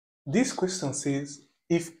This question says,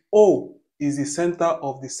 if O is the center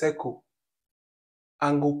of the circle,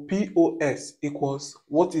 angle POS equals,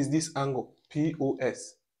 what is this angle?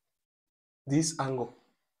 POS. This angle.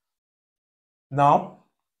 Now,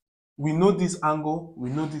 we know this angle, we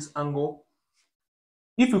know this angle.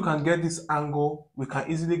 If we can get this angle, we can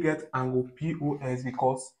easily get angle POS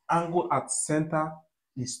because angle at center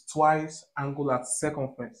is twice angle at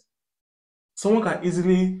circumference. Someone can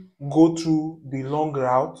easily go through the long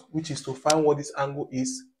route, which is to find what this angle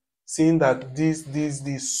is, seeing that this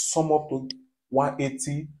sum up to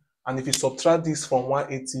 180, and if you subtract this from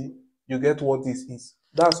 180, you get what this is.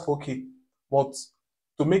 That's okay. But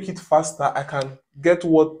to make it faster, I can get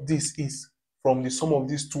what this is from the sum of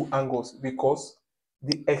these two angles, because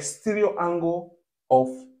the exterior angle of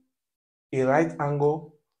a right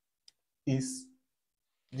angle is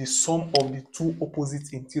the sum of the two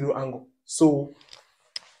opposite interior angles. So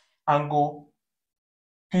angle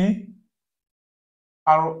PRX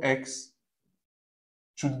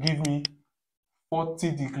should give me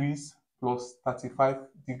 40 degrees plus 35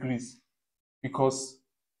 degrees, because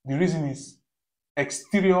the reason is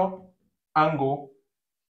exterior angle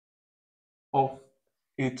of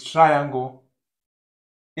a triangle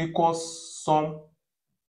equals sum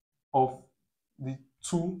of the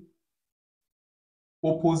two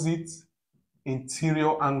opposite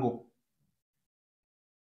interior angle.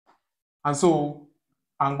 And so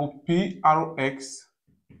angle PRX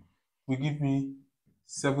will give me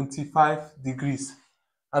 75 degrees.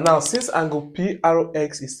 And now, since angle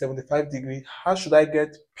PRX is 75 degrees, how should I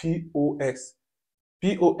get POS?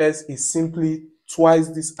 POS is simply twice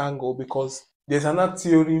this angle, because there's another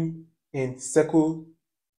theorem in circle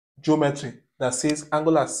geometry that says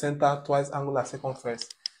angle at center twice angle at circumference.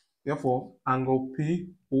 Therefore, angle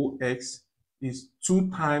POX is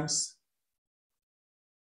 2 times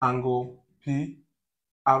angle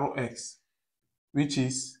PRX, which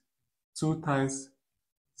is 2 times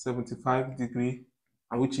 75 degree,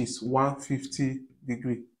 and which is 150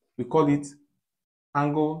 degree. We call it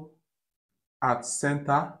angle at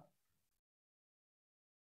center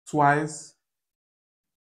twice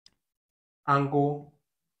angle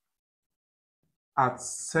at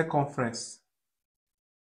circumference.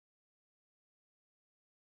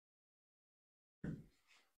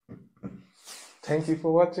 Thank you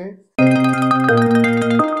for watching.